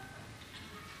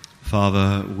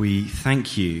Father, we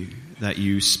thank you that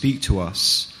you speak to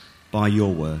us by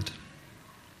your word.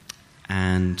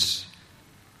 And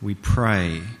we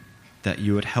pray that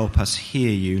you would help us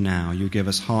hear you now. You give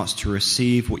us hearts to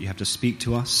receive what you have to speak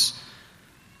to us.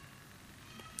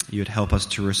 You would help us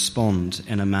to respond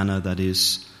in a manner that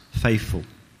is faithful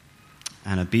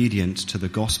and obedient to the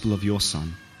gospel of your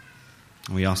Son.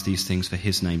 And we ask these things for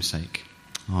his name's sake.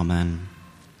 Amen.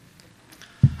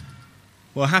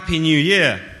 Well, Happy New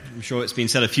Year. I'm sure it's been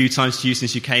said a few times to you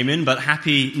since you came in, but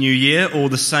Happy New Year all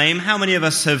the same. How many of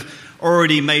us have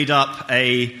already made up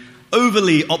a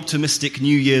overly optimistic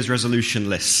New Year's resolution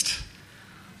list?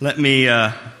 Let me,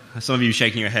 some of you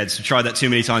shaking your heads, you've tried that too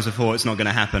many times before, it's not going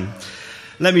to happen.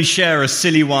 Let me share a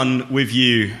silly one with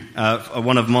you,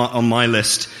 on my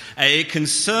list. It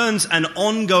concerns an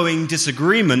ongoing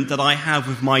disagreement that I have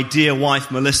with my dear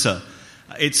wife, Melissa.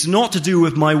 It's not to do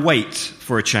with my weight,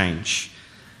 for a change.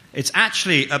 It's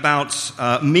actually about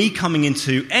me coming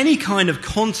into any kind of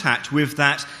contact with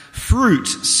that fruit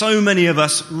so many of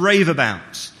us rave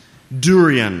about,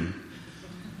 durian.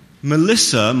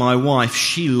 Melissa, my wife,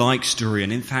 she likes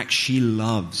durian. In fact, she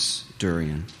loves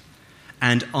durian.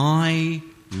 And I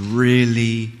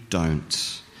really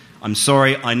don't. I'm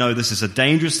sorry, I know this is a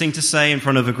dangerous thing to say in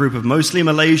front of a group of mostly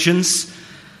Malaysians.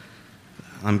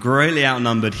 I'm greatly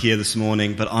outnumbered here this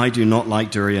morning, but I do not like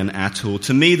durian at all.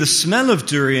 To me, the smell of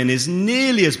durian is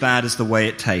nearly as bad as the way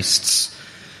it tastes.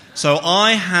 So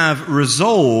I have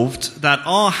resolved that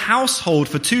our household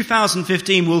for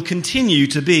 2015 will continue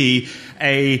to be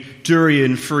a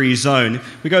durian-free zone.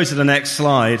 If we go to the next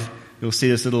slide, you'll see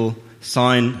this little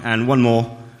sign, and one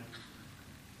more.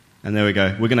 And there we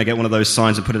go. We're going to get one of those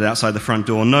signs and put it outside the front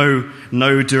door.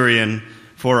 No durian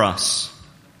for us.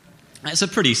 It's a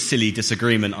pretty silly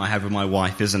disagreement I have with my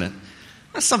wife, isn't it?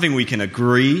 That's something we can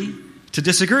agree to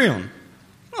disagree on.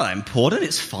 Not that important.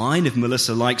 It's fine if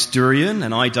Melissa likes durian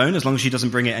and I don't, as long as she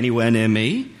doesn't bring it anywhere near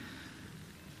me.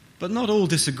 But not all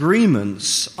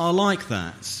disagreements are like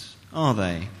that, are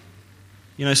they?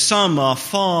 You know, some are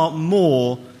far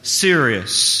more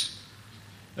serious.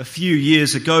 A few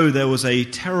years ago, there was a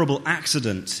terrible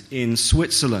accident in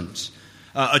Switzerland.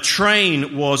 A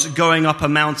train was going up a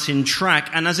mountain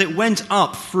track, and as it went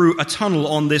up through a tunnel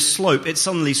on this slope, it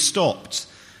suddenly stopped.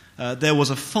 There was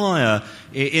a fire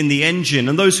in the engine,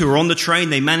 and those who were on the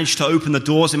train, they managed to open the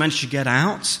doors, they managed to get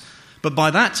out. But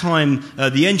by that time,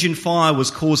 the engine fire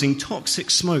was causing toxic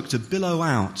smoke to billow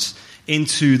out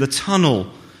into the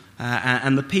tunnel.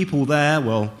 And the people there,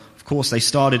 well, of course, they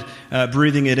started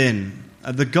breathing it in.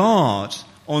 The guard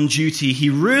on duty, he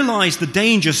realized the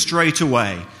danger straight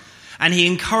away. And he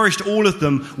encouraged all of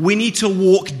them, we need to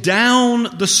walk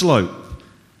down the slope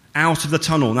out of the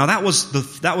tunnel. Now that was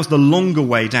the longer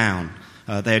way down.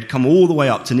 They had come all the way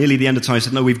up to nearly the end of the tunnel. He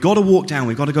said, no, we've got to walk down,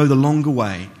 we've got to go the longer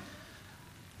way.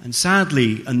 And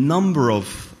sadly, a number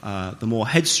of the more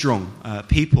headstrong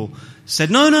people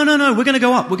said, no, we're going to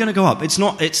go up,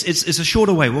 It's a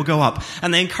shorter way, we'll go up.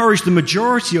 And they encouraged the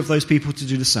majority of those people to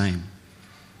do the same.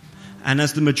 And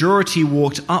as the majority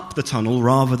walked up the tunnel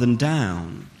rather than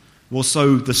down, well,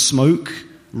 so the smoke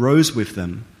rose with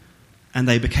them, and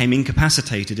they became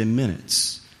incapacitated in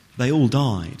minutes. They all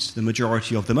died, the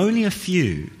majority of them. Only a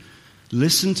few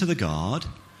listened to the guard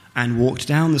and walked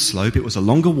down the slope. It was a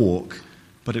longer walk,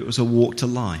 but it was a walk to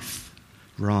life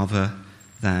rather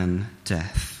than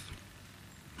death.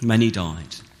 Many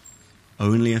died.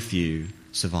 Only a few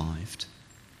survived.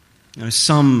 You know,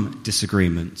 some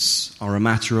disagreements are a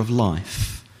matter of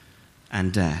life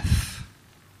and death.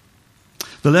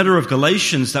 The letter of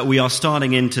Galatians that we are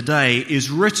starting in today is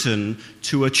written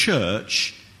to a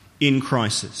church in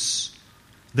crisis.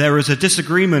 There is a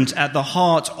disagreement at the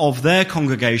heart of their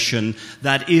congregation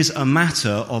that is a matter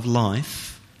of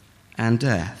life and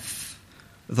death,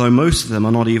 though most of them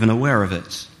are not even aware of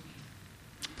it.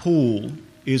 Paul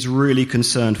is really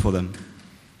concerned for them.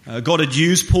 God had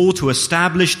used Paul to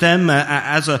establish them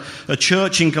as a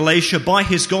church in Galatia by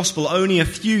his gospel only a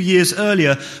few years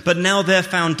earlier, but now their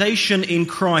foundation in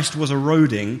Christ was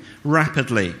eroding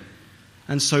rapidly.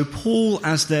 And so Paul,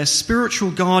 as their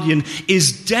spiritual guardian,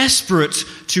 is desperate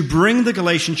to bring the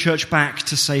Galatian church back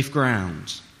to safe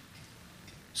ground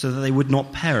so that they would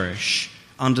not perish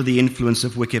under the influence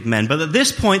of wicked men. But at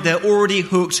this point, they're already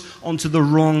hooked onto the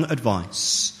wrong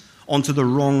advice, onto the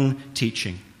wrong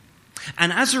teaching.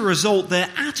 And as a result, their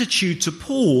attitude to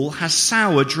Paul has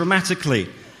soured dramatically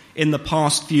in the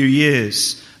past few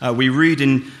years. We read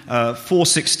in chapter 4,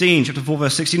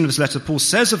 verse 16 of this letter, Paul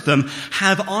says of them,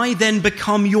 have I then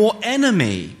become your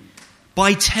enemy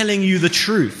by telling you the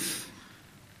truth?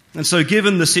 And so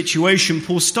given the situation,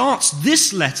 Paul starts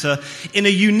this letter in a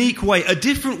unique way, a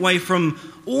different way from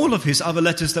all of his other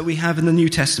letters that we have in the New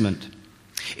Testament.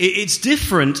 It's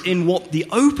different in what the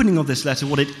opening of this letter,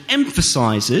 what it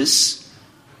emphasizes,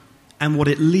 and what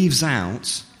it leaves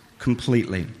out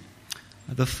completely.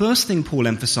 The first thing Paul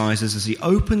emphasizes as he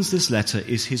opens this letter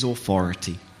is his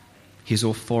authority. His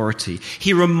authority.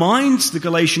 He reminds the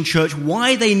Galatian church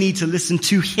why they need to listen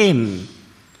to him.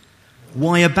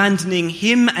 Why abandoning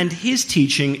him and his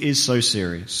teaching is so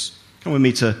serious. Come with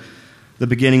me to the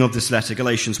beginning of this letter,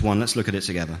 Galatians 1. Let's look at it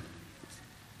together.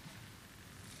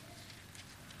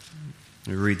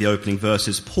 We read the opening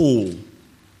verses. Paul,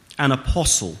 an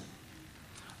apostle,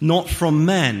 not from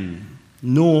men,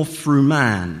 nor through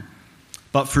man,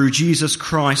 but through Jesus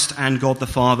Christ and God the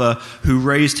Father, who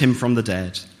raised him from the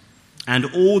dead, and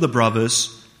all the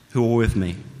brothers who are with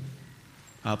me.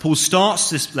 Paul starts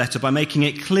this letter by making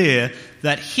it clear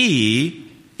that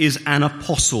he is an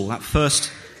apostle. That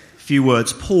first few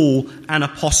words, Paul, an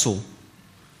apostle.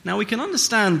 Now we can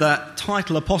understand that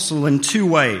title apostle in two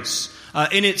ways.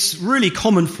 In its really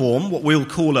common form, what we'll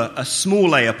call a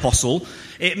small a apostle,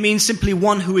 it means simply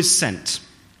one who is sent,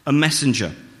 a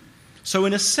messenger. So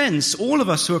in a sense, all of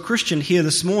us who are Christian here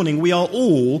this morning, we are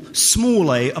all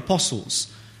small a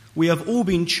apostles. We have all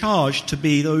been charged to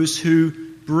be those who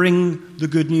bring the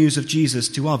good news of Jesus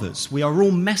to others. We are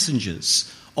all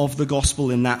messengers of the gospel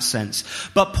in that sense.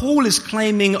 But Paul is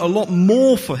claiming a lot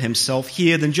more for himself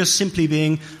here than just simply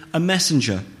being a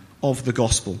messenger of the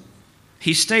gospel.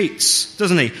 He states,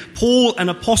 doesn't he, Paul, an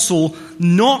apostle,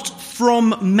 not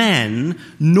from men,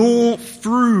 nor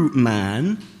through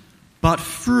man, but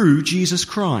through Jesus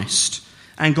Christ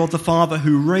and God the Father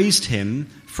who raised him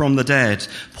from the dead.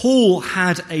 Paul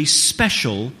had a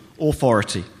special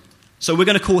authority. So we're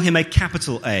going to call him a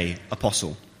capital A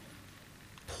apostle.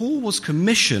 Paul was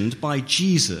commissioned by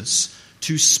Jesus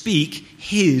to speak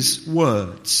his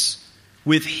words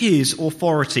with his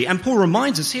authority. And Paul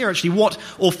reminds us here actually what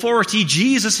authority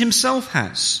Jesus himself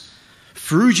has.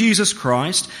 Through Jesus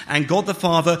Christ and God the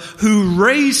Father who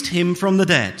raised him from the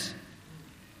dead.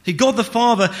 God the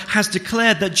Father has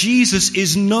declared that Jesus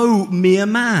is no mere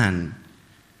man,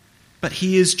 but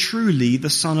he is truly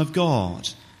the Son of God,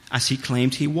 as he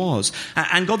claimed he was.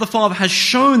 And God the Father has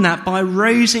shown that by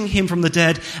raising him from the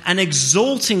dead and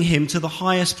exalting him to the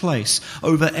highest place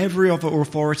over every other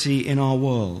authority in our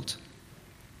world.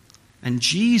 And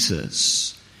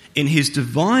Jesus, in his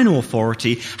divine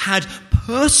authority, had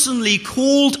personally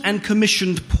called and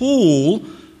commissioned Paul,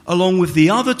 along with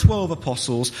the other 12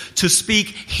 apostles, to speak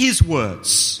his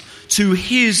words to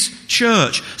his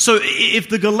church. So if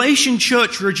the Galatian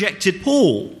church rejected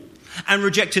Paul and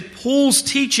rejected Paul's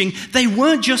teaching, they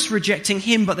weren't just rejecting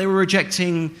him, but they were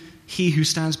rejecting he who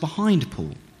stands behind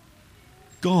Paul,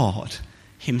 God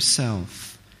himself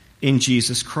in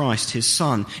Jesus Christ, his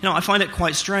Son. I find it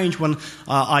quite strange when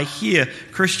I hear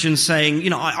Christians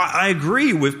saying, I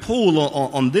agree with Paul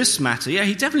on this matter. Yeah,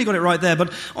 he definitely got it right there,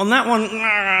 but on that one,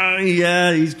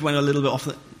 yeah, he's went a little bit off.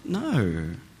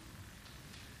 No.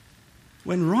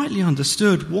 When rightly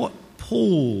understood, what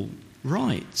Paul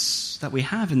writes that we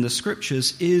have in the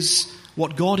Scriptures is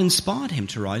what God inspired him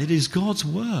to write. It is God's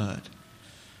word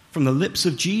from the lips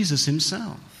of Jesus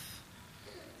himself.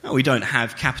 Now, we don't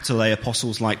have capital A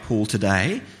apostles like Paul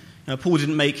today. Paul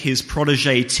didn't make his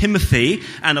protege Timothy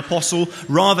an apostle.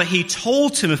 Rather, he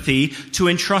told Timothy to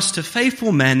entrust to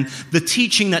faithful men the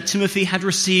teaching that Timothy had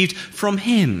received from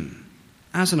him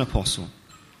as an apostle.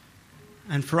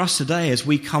 And for us today, as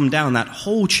we come down that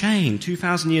whole chain,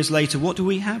 2,000 years later, what do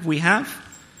we have? We have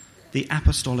the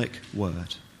apostolic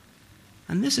word.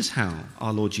 And this is how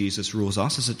our Lord Jesus rules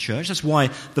us as a church. That's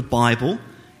why the Bible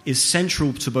is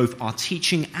central to both our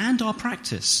teaching and our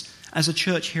practice as a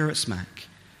church here at SMAC,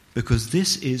 because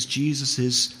this is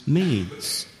Jesus'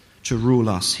 means to rule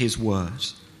us, his word.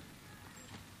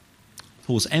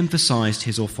 Paul's emphasized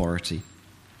his authority.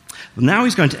 Now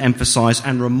he's going to emphasize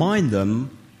and remind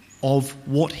them of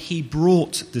what he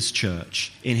brought this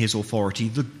church in his authority,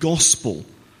 the gospel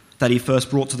that he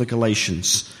first brought to the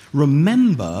Galatians.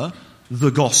 Remember the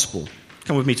gospel.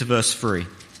 Come with me to verse 3.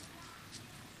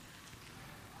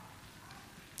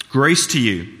 Grace to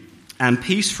you and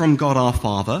peace from God our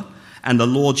Father and the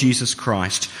Lord Jesus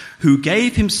Christ, who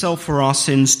gave himself for our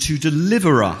sins to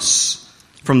deliver us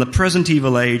from the present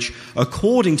evil age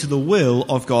according to the will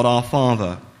of God our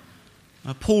Father.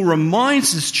 Paul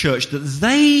reminds this church that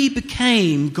they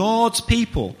became God's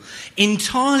people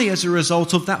entirely as a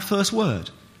result of that first word.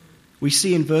 We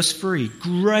see in verse 3,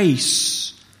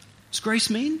 grace. What does grace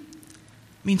mean?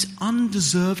 means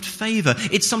undeserved favor.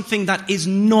 It's something that is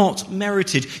not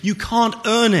merited. You can't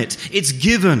earn it. It's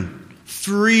given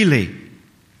freely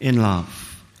in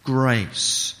love.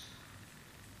 Grace.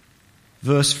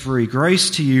 Verse 3,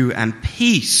 grace to you and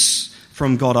peace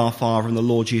from God our Father and the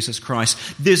Lord Jesus Christ.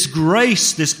 This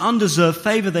grace, this undeserved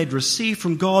favor they'd received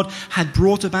from God had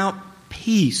brought about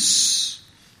peace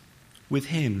with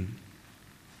him.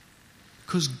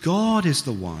 Because God is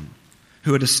the one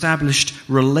who had established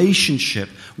relationship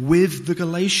with the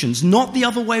Galatians, not the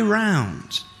other way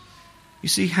round. You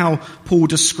see how Paul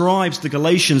describes the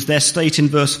Galatians, their state in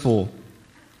verse 4.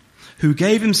 Who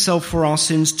gave himself for our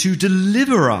sins to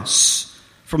deliver us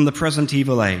from the present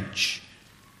evil age.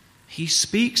 He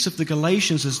speaks of the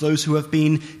Galatians as those who have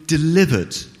been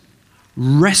delivered,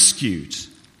 rescued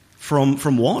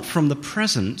from what? From the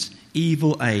present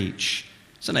evil age.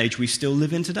 It's an age we still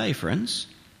live in today, friends,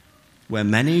 where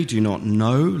many do not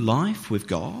know life with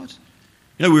God.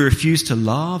 We refuse to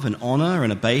love and honor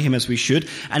and obey him as we should,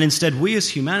 and instead we as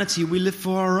humanity, we live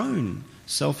for our own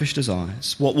selfish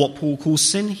desires, what Paul calls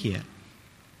sin here.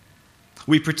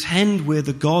 We pretend we're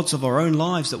the gods of our own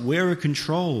lives, that we're in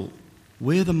control,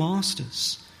 we're the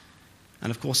masters. And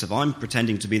of course, if I'm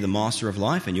pretending to be the master of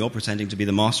life and you're pretending to be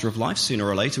the master of life, sooner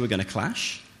or later we're going to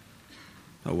clash.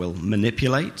 Or we'll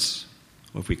manipulate.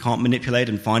 Or if we can't manipulate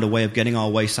and find a way of getting our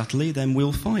way subtly, then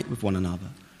we'll fight with one another.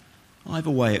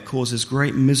 Either way, it causes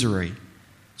great misery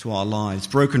to our lives.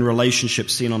 Broken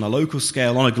relationships seen on a local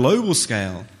scale, on a global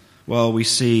scale. Well, we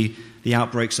see the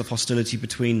outbreaks of hostility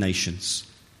between nations,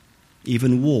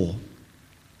 even war.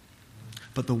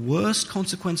 But the worst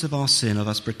consequence of our sin, of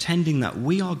us pretending that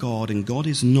we are God and God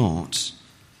is not,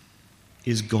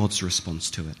 is God's response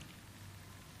to it.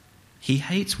 He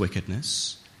hates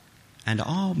wickedness, and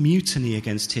our mutiny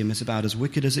against him is about as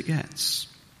wicked as it gets.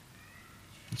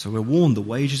 And so we're warned the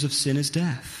wages of sin is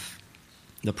death.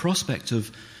 The prospect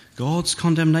of God's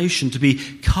condemnation, to be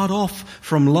cut off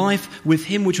from life with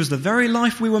him, which was the very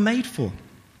life we were made for.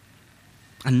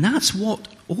 And that's what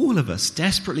all of us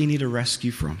desperately need a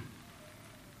rescue from.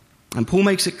 And Paul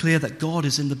makes it clear that God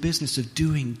is in the business of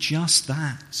doing just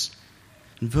that.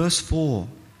 In verse 4,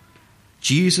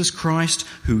 Jesus Christ,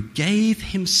 who gave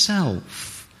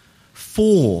himself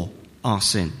for our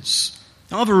sins.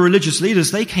 Other religious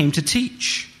leaders, they came to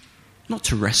teach, not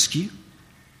to rescue.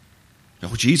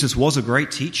 Oh, Jesus was a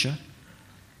great teacher.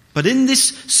 But in this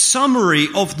summary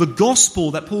of the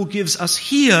gospel that Paul gives us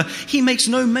here, he makes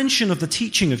no mention of the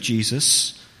teaching of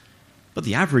Jesus. But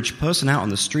the average person out on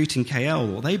the street in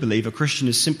KL, well, they believe a Christian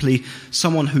is simply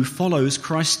someone who follows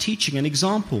Christ's teaching and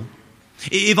example.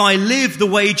 If I live the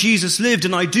way Jesus lived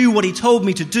and I do what he told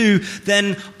me to do,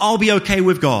 then I'll be okay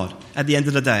with God at the end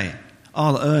of the day.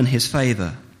 I'll earn his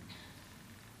favor.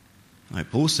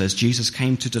 Like Paul says, Jesus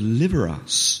came to deliver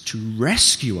us, to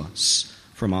rescue us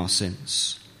from our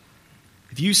sins.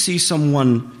 If you see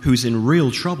someone who's in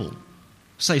real trouble,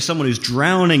 say someone who's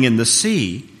drowning in the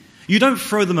sea, you don't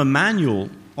throw them a manual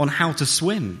on how to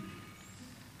swim.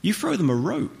 You throw them a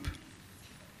rope.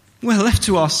 Well, left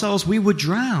to ourselves, we would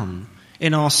drown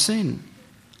in our sin.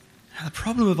 Now, the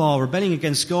problem of our rebelling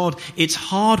against God, it's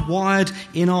hardwired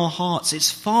in our hearts.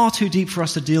 It's far too deep for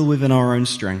us to deal with in our own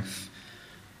strength.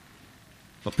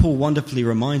 But Paul wonderfully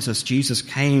reminds us Jesus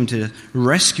came to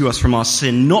rescue us from our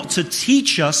sin, not to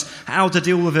teach us how to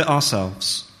deal with it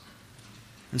ourselves.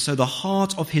 And so the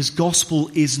heart of his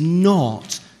gospel is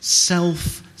not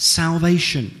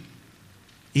self-salvation.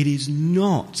 It is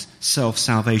not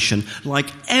self-salvation like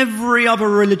every other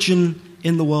religion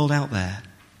in the world out there.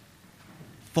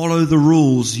 Follow the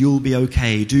rules, you'll be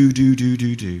okay.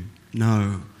 Do.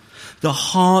 No. The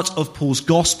heart of Paul's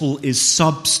gospel is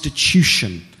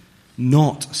substitution,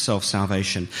 not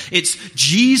self-salvation. It's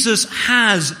Jesus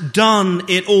has done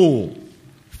it all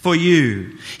for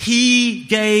you. He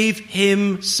gave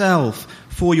himself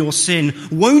for your sin.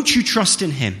 Won't you trust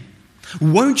in him?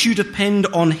 Won't you depend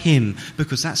on him?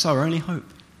 Because that's our only hope.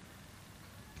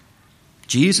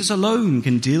 Jesus alone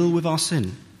can deal with our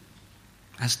sin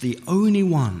as the only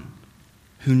one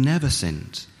who never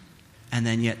sinned and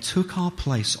then yet took our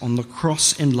place on the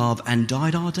cross in love and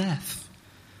died our death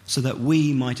so that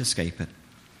we might escape it.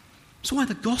 That's why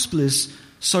the gospel is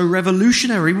so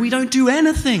revolutionary. We don't do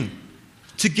anything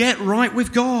to get right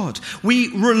with God. We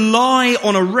rely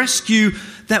on a rescue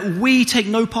that we take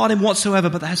no part in whatsoever,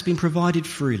 but that has been provided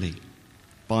freely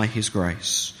by his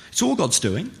grace. It's all God's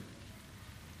doing.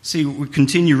 See, we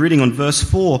continue reading on verse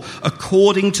 4.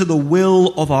 According to the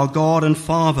will of our God and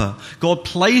Father, God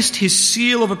placed his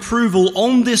seal of approval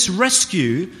on this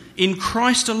rescue in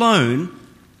Christ alone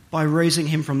by raising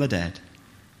him from the dead.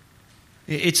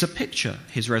 It's a picture,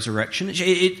 his resurrection.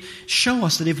 It shows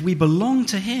us that if we belong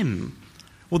to him,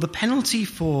 well, the penalty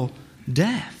for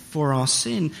death, for our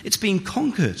sin, it's been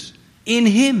conquered in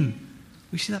him.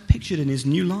 We see that pictured in his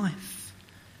new life.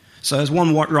 So as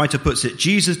one writer puts it,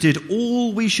 Jesus did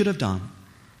all we should have done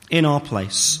in our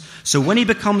place. So when he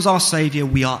becomes our Savior,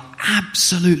 we are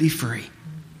absolutely free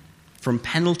from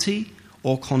penalty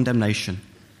or condemnation.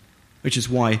 Which is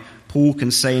why Paul can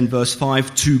say in verse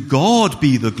 5, to God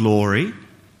be the glory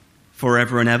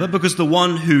forever and ever, because the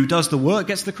one who does the work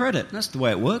gets the credit. That's the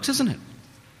way it works, isn't it?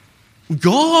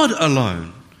 God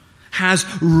alone has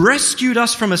rescued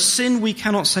us from a sin we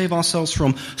cannot save ourselves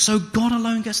from. So God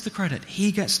alone gets the credit.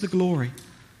 He gets the glory.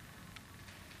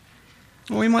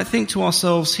 Or we might think to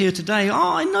ourselves here today,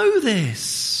 I know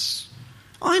this.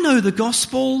 I know the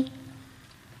gospel.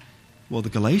 Well, the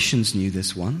Galatians knew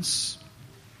this once.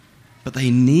 But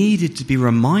they needed to be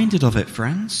reminded of it,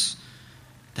 friends.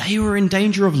 They were in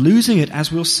danger of losing it,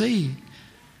 as we'll see.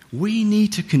 We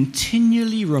need to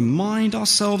continually remind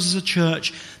ourselves as a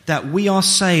church that we are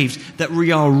saved, that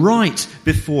we are right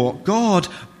before God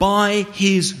by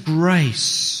his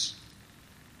grace.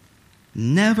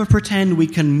 Never pretend we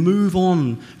can move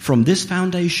on from this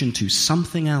foundation to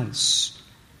something else.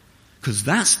 Because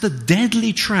that's the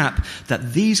deadly trap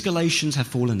that these Galatians have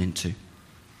fallen into.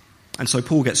 And so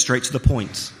Paul gets straight to the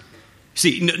point.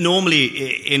 See, normally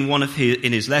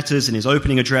in his letters, in his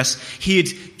opening address,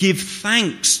 he'd give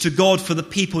thanks to God for the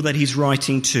people that he's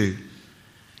writing to.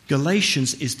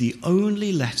 Galatians is the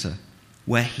only letter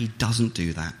where he doesn't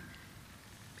do that.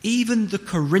 Even the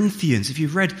Corinthians, if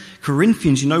you've read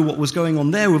Corinthians, you know what was going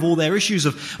on there with all their issues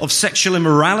of sexual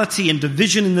immorality and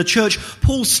division in the church.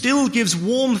 Paul still gives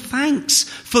warm thanks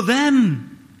for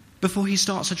them before he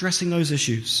starts addressing those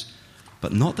issues.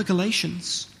 But not the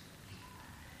Galatians.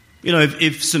 You know,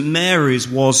 if St. Mary's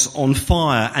was on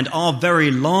fire and our very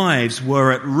lives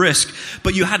were at risk,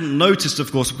 but you hadn't noticed,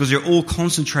 of course, because you're all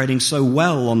concentrating so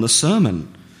well on the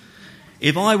sermon.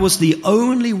 If I was the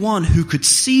only one who could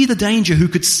see the danger, who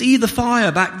could see the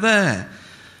fire back there,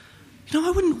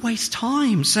 I wouldn't waste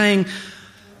time saying,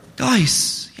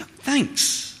 guys,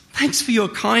 thanks. Thanks for your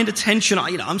kind attention.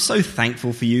 I'm so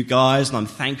thankful for you guys, and I'm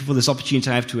thankful for this opportunity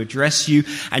I have to address you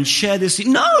and share this.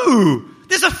 No!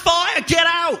 There's a fire! Get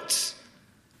out!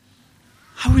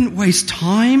 I wouldn't waste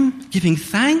time giving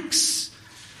thanks.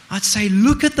 I'd say,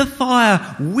 look at the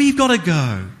fire. We've got to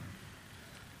go.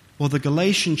 Well, the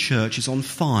Galatian church is on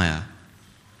fire,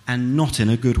 and not in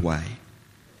a good way.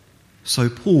 So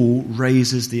Paul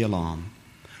raises the alarm.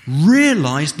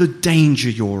 Realize the danger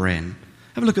you're in.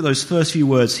 Have a look at those first few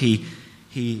words he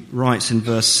writes in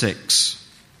verse 6.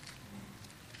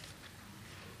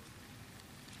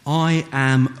 I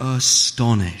am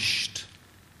astonished.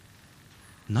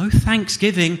 No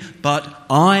thanksgiving, but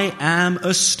I am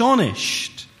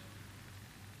astonished.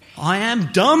 I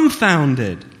am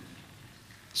dumbfounded.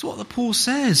 That's what Paul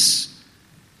says.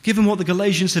 Given what the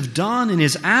Galatians have done in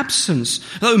his absence,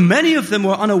 though many of them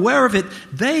were unaware of it,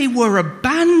 they were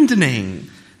abandoning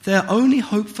their only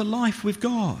hope for life with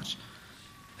God.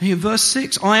 In verse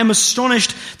 6, I am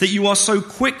astonished that you are so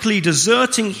quickly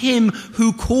deserting him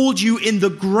who called you in the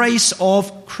grace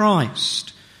of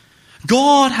Christ.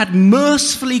 God had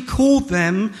mercifully called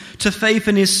them to faith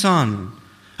in his Son,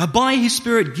 by his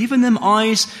Spirit given them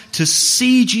eyes to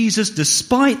see Jesus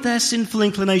despite their sinful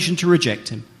inclination to reject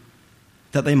him,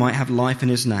 that they might have life in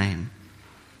his name.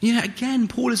 Again,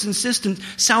 Paul is insistent,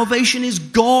 salvation is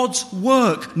God's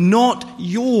work, not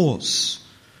yours.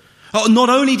 Not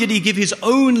only did he give his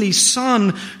only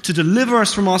Son to deliver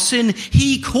us from our sin,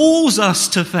 he calls us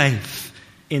to faith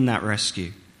in that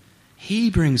rescue. He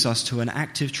brings us to an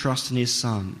active trust in his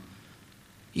Son.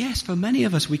 Yes, for many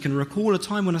of us, we can recall a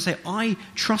time when I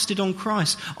trusted on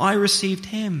Christ. I received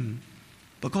him.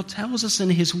 But God tells us in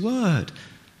his word,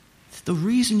 the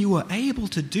reason you were able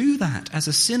to do that as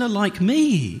a sinner like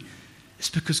me is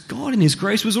because God in his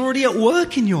grace was already at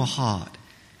work in your heart,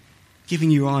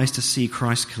 giving you eyes to see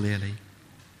Christ clearly.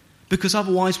 Because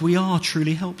otherwise we are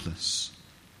truly helpless.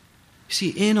 You see,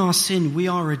 in our sin, we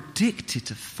are addicted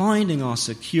to finding our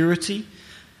security,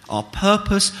 our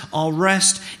purpose, our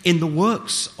rest in the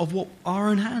works of our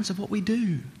own hands, of what we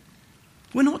do.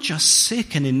 We're not just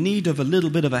sick and in need of a little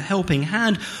bit of a helping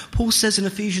hand. Paul says in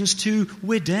Ephesians 2,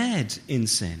 we're dead in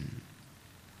sin.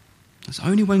 It's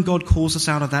only when God calls us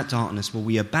out of that darkness will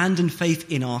we abandon faith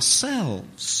in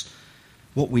ourselves,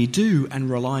 what we do, and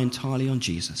rely entirely on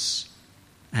Jesus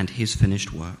and his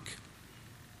finished work.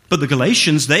 But the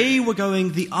Galatians, they were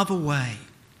going the other way.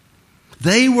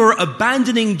 They were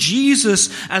abandoning Jesus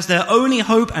as their only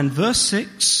hope, and verse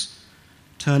 6,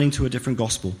 turning to a different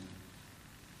gospel.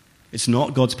 It's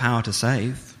not God's power to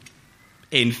save.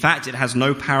 In fact, it has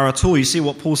no power at all. You see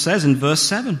what Paul says in verse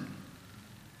 7.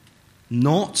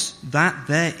 Not that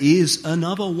there is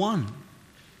another one.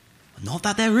 Not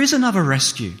that there is another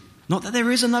rescue. Not that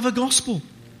there is another gospel.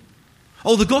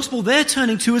 Oh, the gospel they're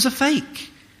turning to is a fake.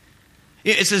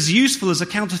 It's as useful as a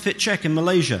counterfeit check in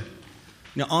Malaysia.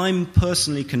 Now, I'm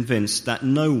personally convinced that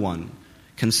no one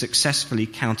can successfully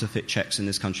counterfeit checks in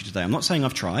this country today. I'm not saying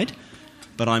I've tried,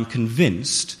 but I'm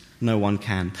convinced no one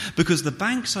can. Because the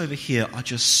banks over here are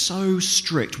just so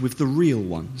strict with the real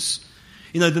ones.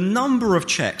 You know, the number of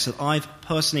checks that I've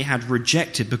personally had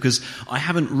rejected because I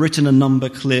haven't written a number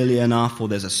clearly enough or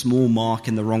there's a small mark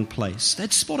in the wrong place.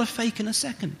 They'd spot a fake in a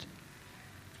second.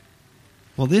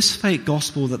 Well, this fake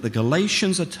gospel that the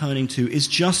Galatians are turning to is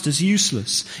just as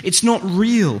useless. It's not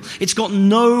real. It's got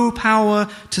no power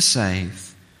to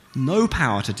save, no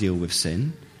power to deal with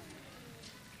sin.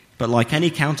 But like any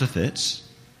counterfeit,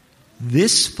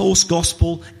 this false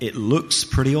gospel, it looks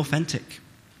pretty authentic.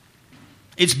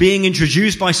 It's being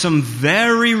introduced by some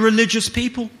very religious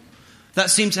people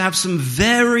that seem to have some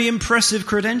very impressive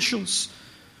credentials.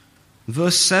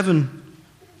 Verse 7,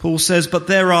 Paul says, "But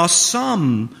there are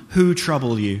some who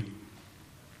trouble you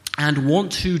and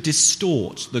want to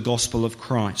distort the gospel of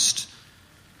Christ."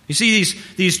 You see,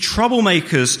 these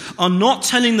troublemakers are not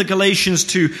telling the Galatians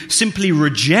to simply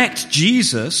reject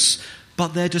Jesus,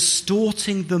 but they're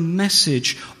distorting the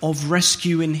message of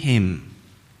rescue in him.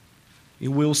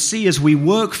 We'll see as we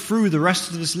work through the rest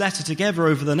of this letter together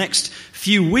over the next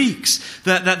few weeks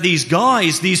that these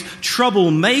guys, these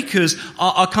troublemakers,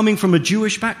 are coming from a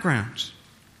Jewish background.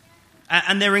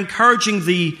 And they're encouraging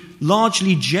the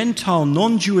largely Gentile,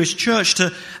 non-Jewish church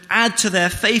to add to their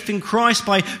faith in Christ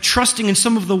by trusting in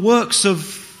some of the works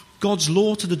of God's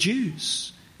law to the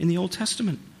Jews in the Old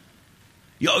Testament.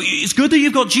 It's good that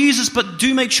you've got Jesus, but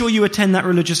do make sure you attend that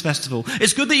religious festival.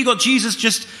 It's good that you've got Jesus,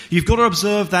 just you've got to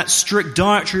observe that strict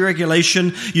dietary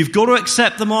regulation. You've got to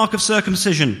accept the mark of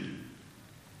circumcision.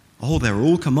 Oh, they're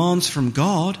all commands from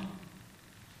God.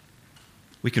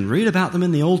 We can read about them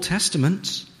in the Old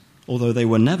Testament, although they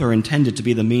were never intended to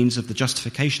be the means of the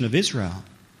justification of Israel,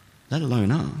 let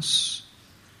alone us.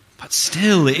 But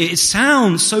still, it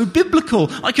sounds so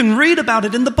biblical. I can read about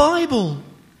it in the Bible.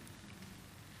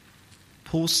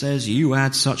 Paul says you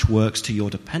add such works to your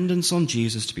dependence on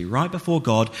Jesus to be right before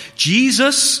God.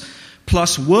 Jesus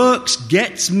plus works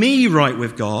gets me right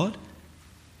with God.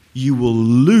 You will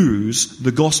lose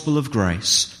the gospel of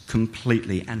grace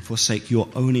completely and forsake your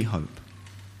only hope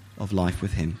of life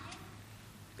with him.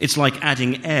 It's like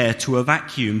adding air to a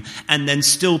vacuum and then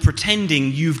still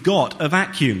pretending you've got a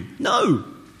vacuum. No.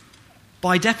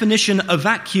 By definition, a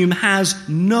vacuum has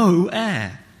no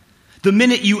air. The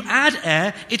minute you add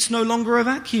air, it's no longer a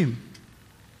vacuum.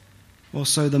 Well,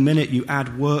 so the minute you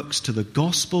add works to the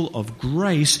gospel of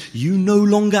grace, you no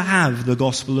longer have the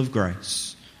gospel of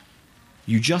grace.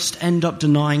 You just end up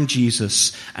denying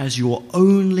Jesus as your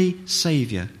only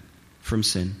Savior from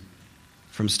sin,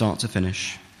 from start to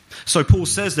finish. So Paul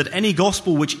says that any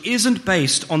gospel which isn't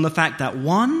based on the fact that,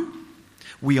 one,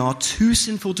 we are too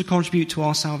sinful to contribute to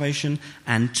our salvation,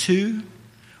 and two,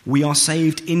 we are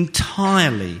saved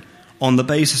entirely on the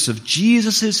basis of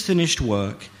Jesus' finished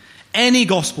work, any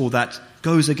gospel that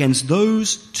goes against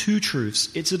those two truths,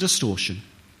 it's a distortion.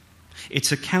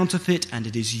 It's a counterfeit and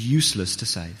it is useless to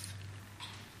save.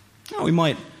 Now we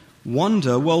might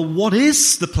wonder, well, what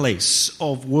is the place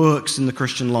of works in the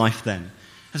Christian life then?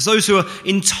 As those who are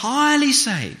entirely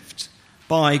saved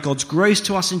by God's grace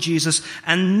to us in Jesus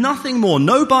and nothing more,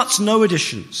 no buts, no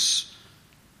additions.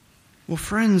 Well,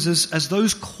 friends, as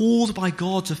those called by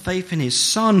God to faith in his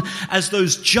Son, as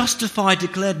those justified,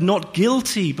 declared not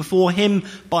guilty before him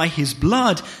by his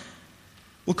blood,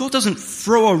 well, God doesn't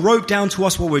throw a rope down to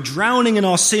us while we're drowning in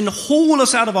our sin, haul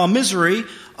us out of our misery,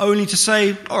 only to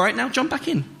say, all right, now jump back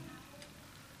in.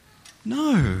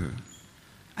 No.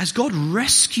 As God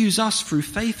rescues us through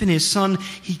faith in his Son,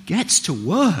 he gets to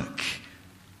work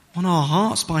on our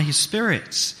hearts by his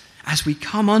Spirit as we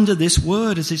come under this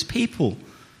word as his people.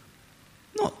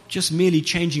 Not just merely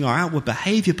changing our outward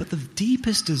behavior, but the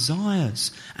deepest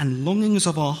desires and longings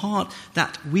of our heart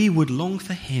that we would long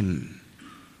for him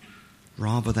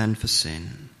rather than for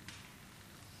sin.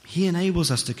 He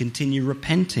enables us to continue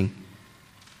repenting,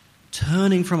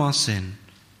 turning from our sin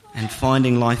and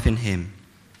finding life in him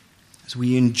as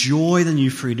we enjoy the new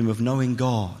freedom of knowing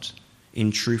God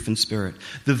in truth and spirit.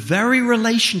 The very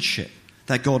relationship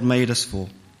that God made us for.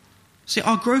 See,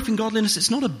 our growth in godliness,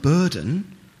 it's not a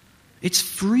burden. It's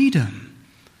freedom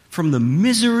from the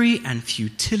misery and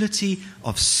futility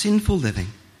of sinful living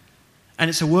And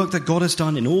it's a work that God has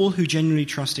done in all who genuinely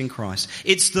trust in Christ.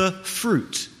 It's the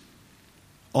fruit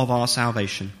of our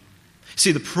salvation.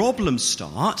 See, the problems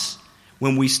start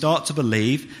when we start to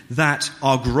believe that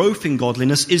our growth in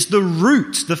godliness is the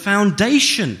root, the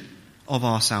foundation of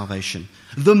our salvation.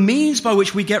 The means by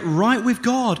which we get right with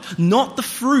God, not the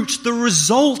fruit, the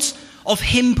result of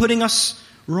Him putting us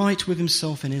right with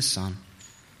Himself in His Son.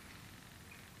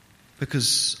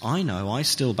 Because I know I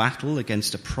still battle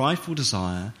against a prideful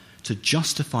desire to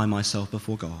justify myself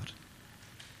before God,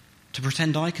 to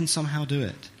pretend I can somehow do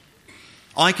it.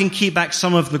 I can keep back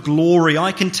some of the glory,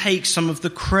 I can take some of the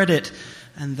credit,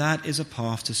 and that is a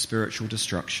path to spiritual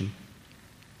destruction.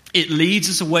 It leads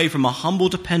us away from a humble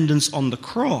dependence on the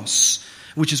cross,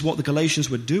 which is what the Galatians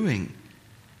were doing,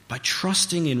 by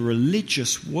trusting in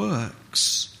religious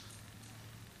works.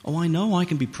 Oh, I know I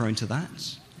can be prone to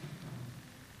that.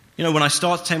 You know, when I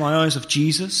start to take my eyes off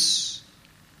Jesus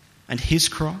and His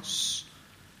cross,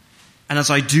 and as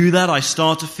I do that, I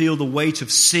start to feel the weight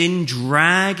of sin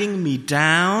dragging me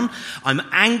down. I'm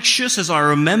anxious as I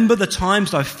remember the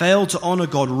times I failed to honor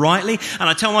God rightly, and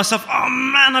I tell myself, oh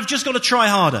man, I've just got to try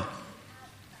harder.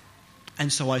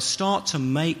 And so I start to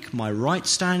make my right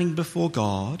standing before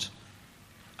God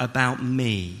about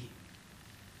me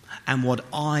and what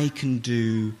I can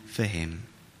do for Him.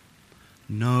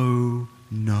 No,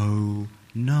 no,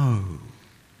 no.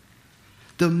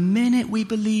 The minute we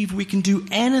believe we can do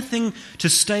anything to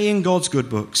stay in God's good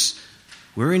books,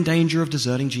 we're in danger of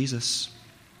deserting Jesus,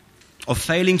 of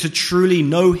failing to truly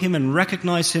know Him and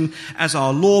recognize Him as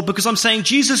our Lord, because I'm saying,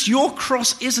 Jesus, your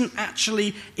cross isn't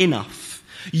actually enough.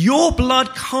 Your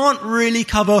blood can't really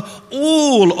cover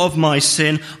all of my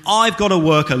sin. I've got to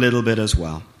work a little bit as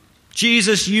well.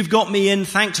 Jesus, you've got me in.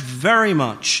 Thanks very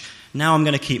much. Now I'm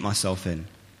going to keep myself in.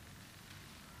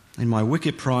 In my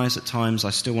wicked pride, at times, I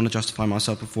still want to justify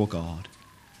myself before God,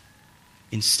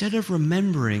 instead of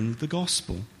remembering the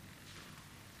gospel,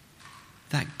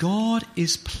 that God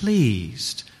is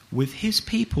pleased with His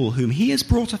people whom He has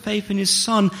brought to faith in His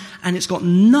Son, and it's got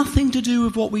nothing to do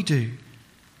with what we do.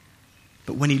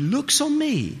 But when He looks on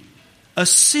me, a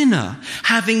sinner,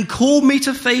 having called me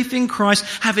to faith in Christ,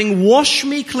 having washed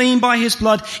me clean by His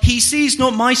blood, He sees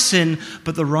not my sin,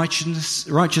 but the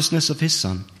righteousness of His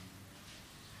Son,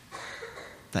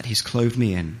 that He's clothed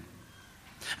me in.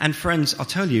 And friends, I'll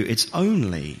tell you, it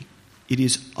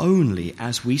is only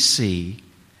as we see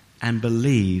and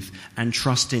believe and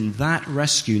trust in that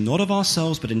rescue, not of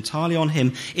ourselves, but entirely on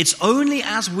Him. It's only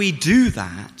as we do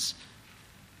that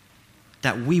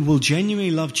we will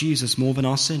genuinely love Jesus more than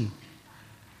our sin.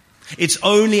 It's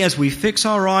only as we fix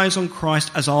our eyes on Christ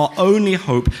as our only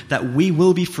hope that we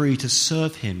will be free to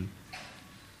serve Him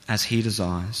as He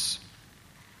desires.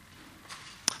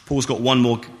 Paul's got one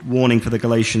more warning for the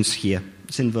Galatians here.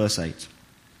 It's in verse 8.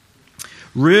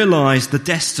 Realize the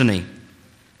destiny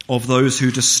of those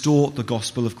who distort the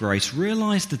gospel of grace.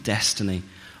 Realize the destiny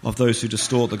of those who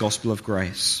distort the gospel of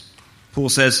grace. Paul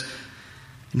says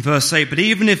in verse 8, but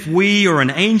even if we or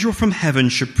an angel from heaven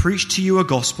should preach to you a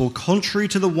gospel contrary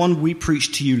to the one we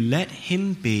preach to you, let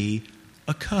him be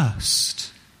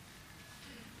accursed.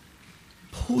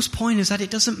 Paul's point is that it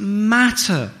doesn't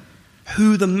matter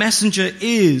who the messenger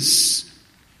is.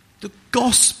 The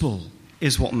gospel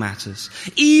is what matters.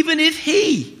 Even if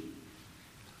he,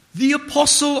 the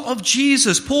apostle of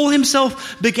Jesus, Paul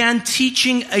himself, began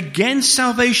teaching against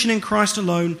salvation in Christ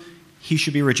alone, he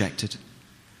should be rejected.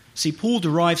 See, Paul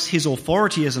derives his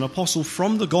authority as an apostle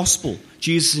from the gospel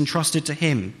Jesus entrusted to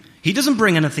him. He doesn't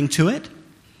bring anything to it.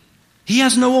 He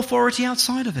has no authority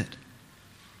outside of it.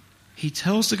 He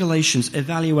tells the Galatians,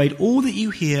 evaluate all that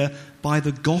you hear by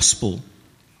the gospel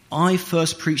I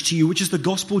first preached to you, which is the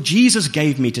gospel Jesus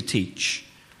gave me to teach.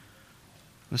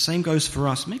 The same goes for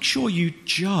us. Make sure you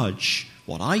judge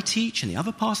what I teach and the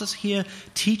other pastors here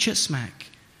teach at Smack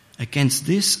against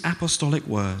this apostolic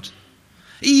word.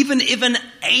 Even if an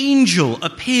angel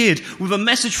appeared with a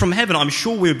message from heaven, I'm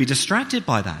sure we would be distracted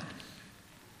by that.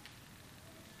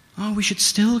 Oh, we should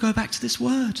still go back to this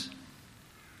word.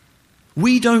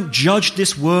 We don't judge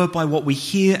this word by what we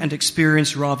hear and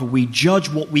experience. Rather, we judge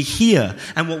what we hear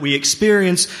and what we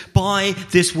experience by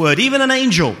this word. Even an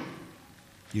angel.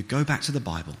 You go back to the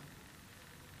Bible.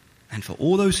 And for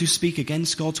all those who speak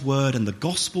against God's word and the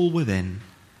gospel within,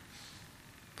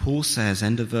 Paul says,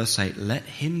 end of verse 8, let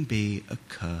him be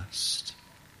accursed.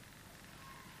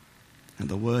 And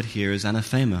the word here is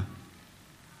anathema.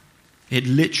 It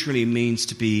literally means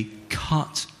to be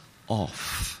cut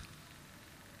off.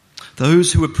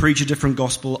 Those who would preach a different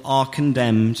gospel are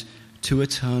condemned to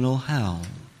eternal hell.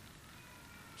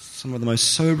 Some of the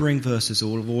most sobering verses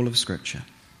of all of Scripture.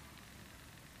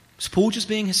 Is Paul just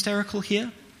being hysterical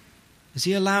here? Is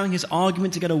he allowing his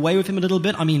argument to get away with him a little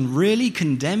bit? I mean, really?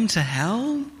 Condemned to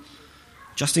hell?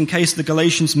 Just in case the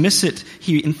Galatians miss it,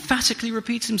 he emphatically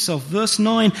repeats himself. Verse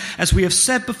 9, as we have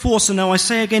said before, so now I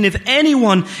say again, if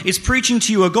anyone is preaching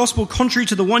to you a gospel contrary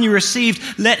to the one you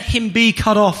received, let him be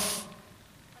cut off.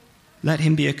 Let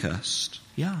him be accursed.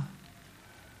 Yeah.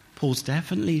 Paul's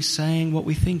definitely saying what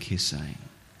we think he's saying.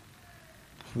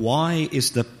 Why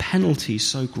is the penalty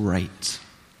so great?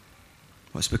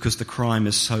 Well, it's because the crime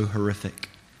is so horrific.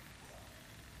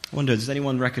 I wonder, does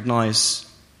anyone recognize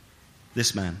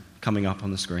this man coming up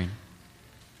on the screen?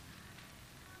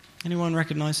 Anyone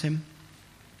recognize him?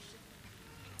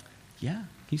 Yeah,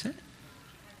 he said.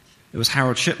 It was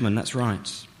Harold Shipman, that's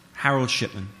right. Harold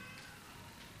Shipman.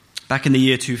 Back in the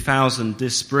year 2000,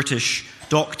 this British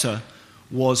doctor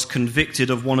was convicted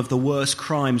of one of the worst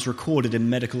crimes recorded in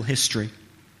medical history.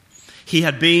 He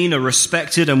had been a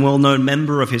respected and well-known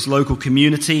member of his local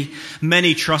community.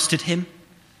 Many trusted him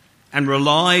and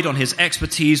relied on his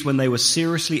expertise when they were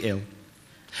seriously ill.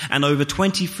 And over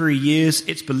 23 years,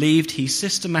 it's believed he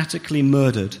systematically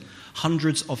murdered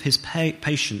hundreds of his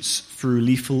patients through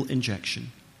lethal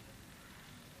injection.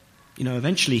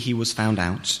 Eventually he was found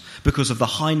out because of the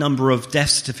high number of death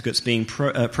certificates being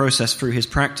processed through his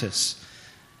practice.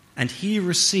 And he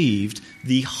received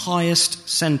the highest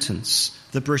sentence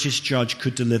the British judge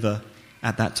could deliver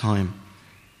at that time.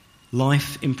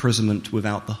 Life imprisonment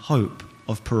without the hope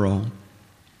of parole.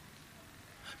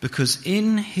 Because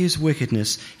in his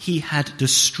wickedness, he had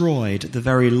destroyed the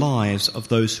very lives of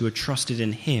those who had trusted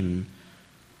in him,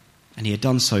 and he had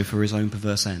done so for his own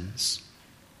perverse ends.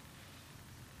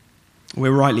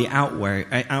 We're rightly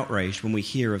outraged when we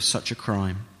hear of such a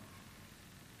crime.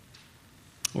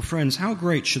 Well, friends, how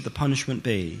great should the punishment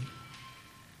be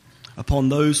upon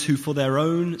those who, for their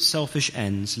own selfish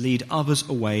ends, lead others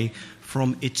away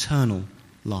from eternal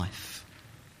life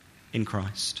in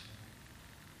Christ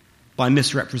by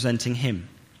misrepresenting him,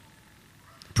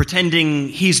 pretending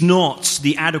he's not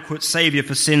the adequate Savior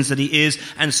for sins that he is,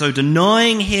 and so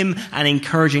denying him and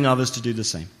encouraging others to do the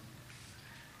same.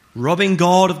 Robbing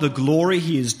God of the glory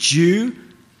he is due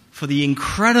for the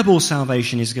incredible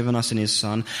salvation he's given us in his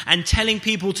Son, and telling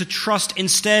people to trust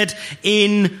instead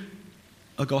in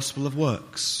a gospel of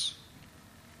works.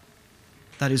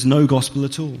 That is no gospel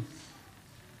at all,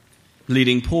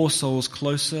 leading poor souls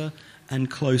closer and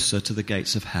closer to the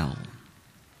gates of hell.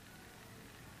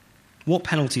 What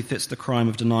penalty fits the crime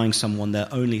of denying someone their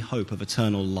only hope of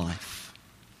eternal life?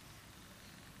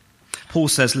 Paul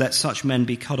says, let such men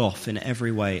be cut off in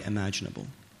every way imaginable.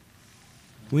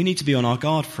 We need to be on our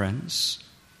guard, friends,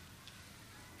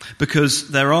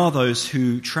 because there are those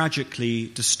who tragically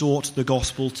distort the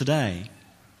gospel today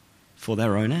for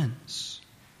their own ends.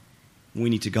 We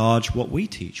need to guard what we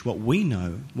teach, what we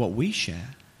know, what we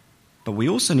share, but we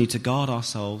also need to guard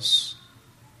ourselves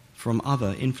from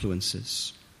other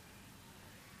influences.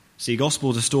 See,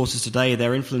 gospel distorters today,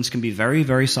 their influence can be very,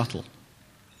 very subtle,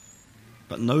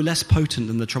 but no less potent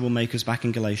than the troublemakers back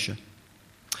in Galatia.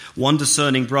 One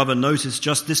discerning brother noticed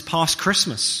just this past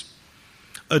Christmas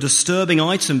a disturbing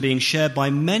item being shared by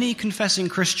many confessing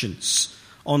Christians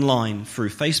online through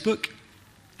Facebook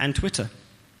and Twitter.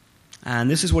 And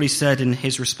this is what he said in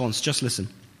his response. Just listen.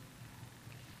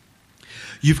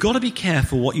 You've got to be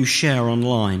careful what you share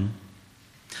online.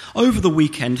 Over the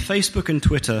weekend, Facebook and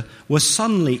Twitter were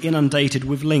suddenly inundated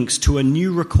with links to a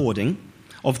new recording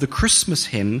of the Christmas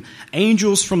hymn,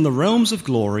 Angels from the Realms of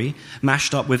Glory,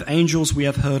 mashed up with Angels We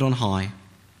Have Heard on High.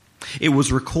 It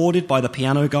was recorded by the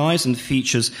Piano Guys and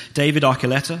features David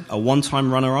Archuleta, a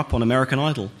one-time runner-up on American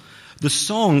Idol. The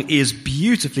song is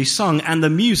beautifully sung and the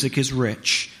music is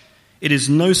rich. It is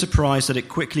no surprise that it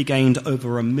quickly gained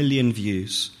over 1 million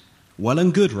views. Well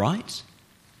and good, right?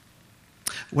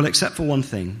 Well, except for one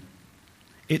thing.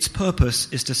 Its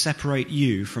purpose is to separate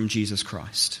you from Jesus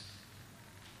Christ.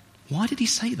 Why did he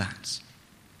say that?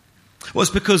 Well,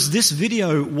 it's because this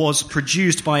video was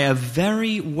produced by a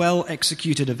very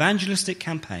well-executed evangelistic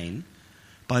campaign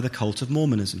by the cult of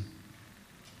Mormonism.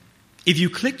 If you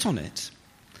clicked on it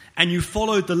and you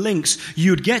followed the links,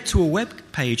 you'd get to a web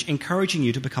page encouraging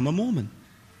you to become a Mormon.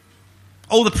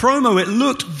 Oh, the promo, it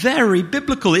looked very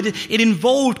biblical. It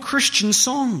involved Christian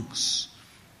songs.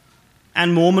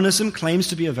 And Mormonism claims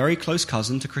to be a very close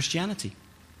cousin to Christianity.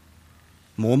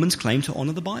 Mormons claim to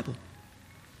honor the Bible.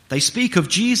 They speak of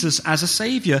Jesus as a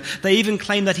Savior. They even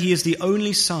claim that he is the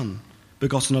only Son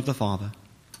begotten of the Father.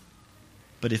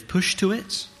 But if pushed to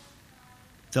it,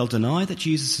 they'll deny that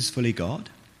Jesus is fully God,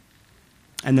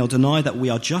 and they'll deny that we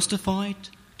are justified,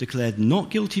 declared not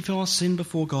guilty for our sin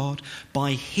before God,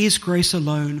 by his grace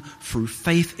alone, through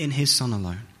faith in his Son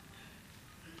alone.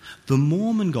 The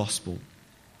Mormon gospel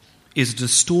is a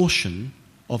distortion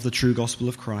of the true gospel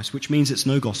of Christ, which means it's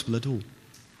no gospel at all.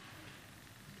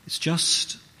 It's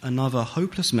just another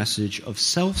hopeless message of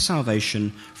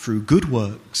self-salvation through good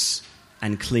works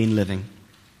and clean living.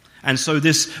 And so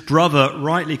this brother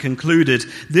rightly concluded,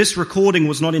 this recording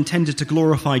was not intended to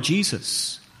glorify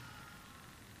Jesus,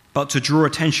 but to draw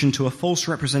attention to a false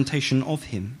representation of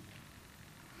him.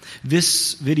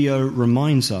 This video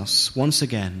reminds us, once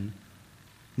again,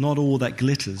 not all that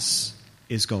glitters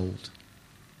is gold.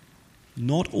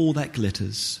 Not all that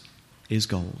glitters is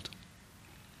gold.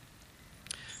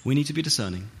 We need to be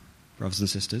discerning, brothers and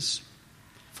sisters.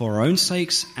 For our own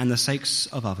sakes and the sakes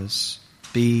of others,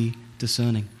 be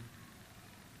discerning.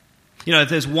 You know, if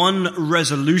there's one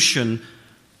resolution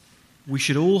we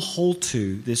should all hold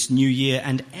to this new year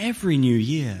and every new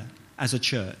year as a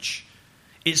church,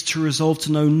 it's to resolve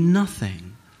to know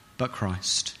nothing but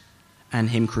Christ and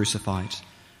him crucified.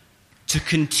 To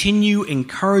continue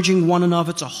encouraging one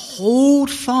another to hold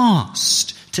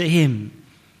fast to him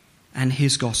and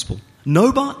his gospel.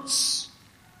 No buts,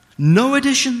 no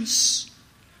additions.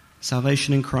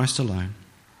 Salvation in Christ alone.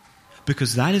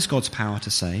 Because that is God's power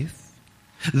to save.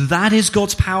 That is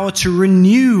God's power to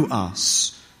renew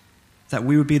us, that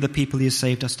we would be the people he has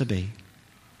saved us to be.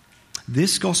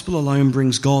 This gospel alone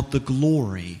brings God the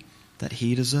glory that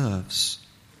he deserves.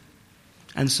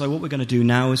 And so what we're going to do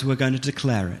now is we're going to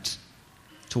declare it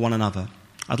to one another.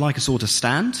 I'd like us all to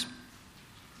stand.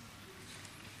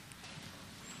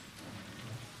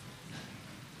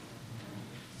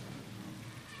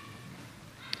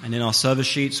 And in our service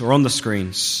sheets or on the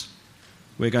screens,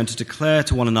 we're going to declare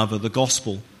to one another the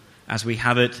gospel as we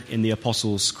have it in the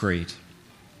Apostles' Creed.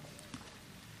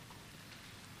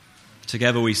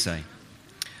 Together we say,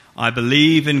 I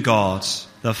believe in God,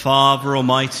 the Father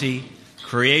Almighty,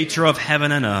 creator of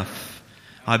heaven and earth.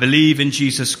 I believe in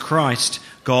Jesus Christ,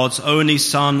 God's only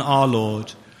Son, our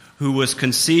Lord, who was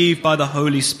conceived by the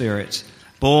Holy Spirit,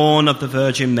 born of the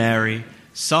Virgin Mary,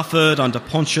 suffered under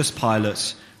Pontius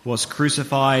Pilate, was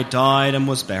crucified, died, and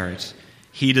was buried.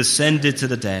 He descended to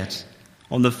the dead.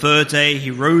 On the third day he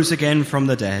rose again from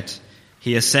the dead.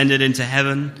 He ascended into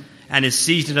heaven and is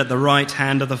seated at the right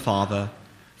hand of the Father.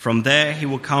 From there he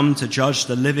will come to judge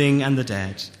the living and the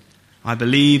dead. I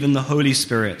believe in the Holy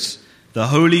Spirit, the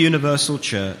holy universal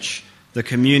church, the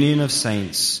communion of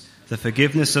saints, the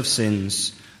forgiveness of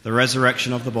sins, the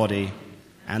resurrection of the body,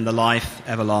 and the life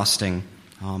everlasting.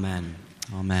 Amen.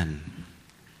 Amen.